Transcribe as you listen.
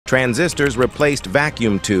Transistors replaced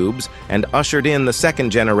vacuum tubes and ushered in the second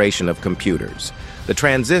generation of computers. The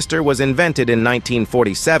transistor was invented in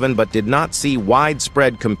 1947 but did not see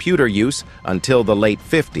widespread computer use until the late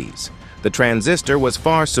 50s. The transistor was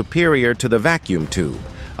far superior to the vacuum tube,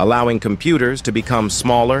 allowing computers to become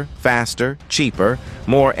smaller, faster, cheaper,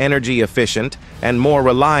 more energy efficient, and more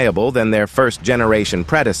reliable than their first-generation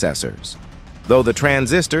predecessors. Though the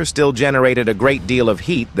transistor still generated a great deal of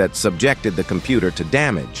heat that subjected the computer to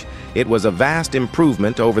damage, it was a vast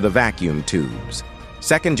improvement over the vacuum tubes.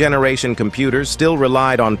 Second-generation computers still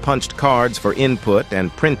relied on punched cards for input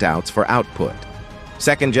and printouts for output.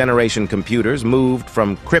 Second-generation computers moved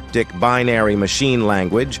from cryptic binary machine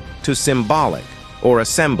language to symbolic or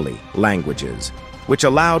assembly languages, which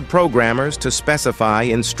allowed programmers to specify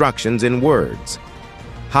instructions in words.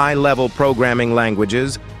 High-level programming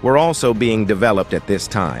languages were also being developed at this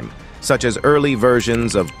time, such as early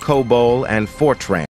versions of COBOL and Fortran.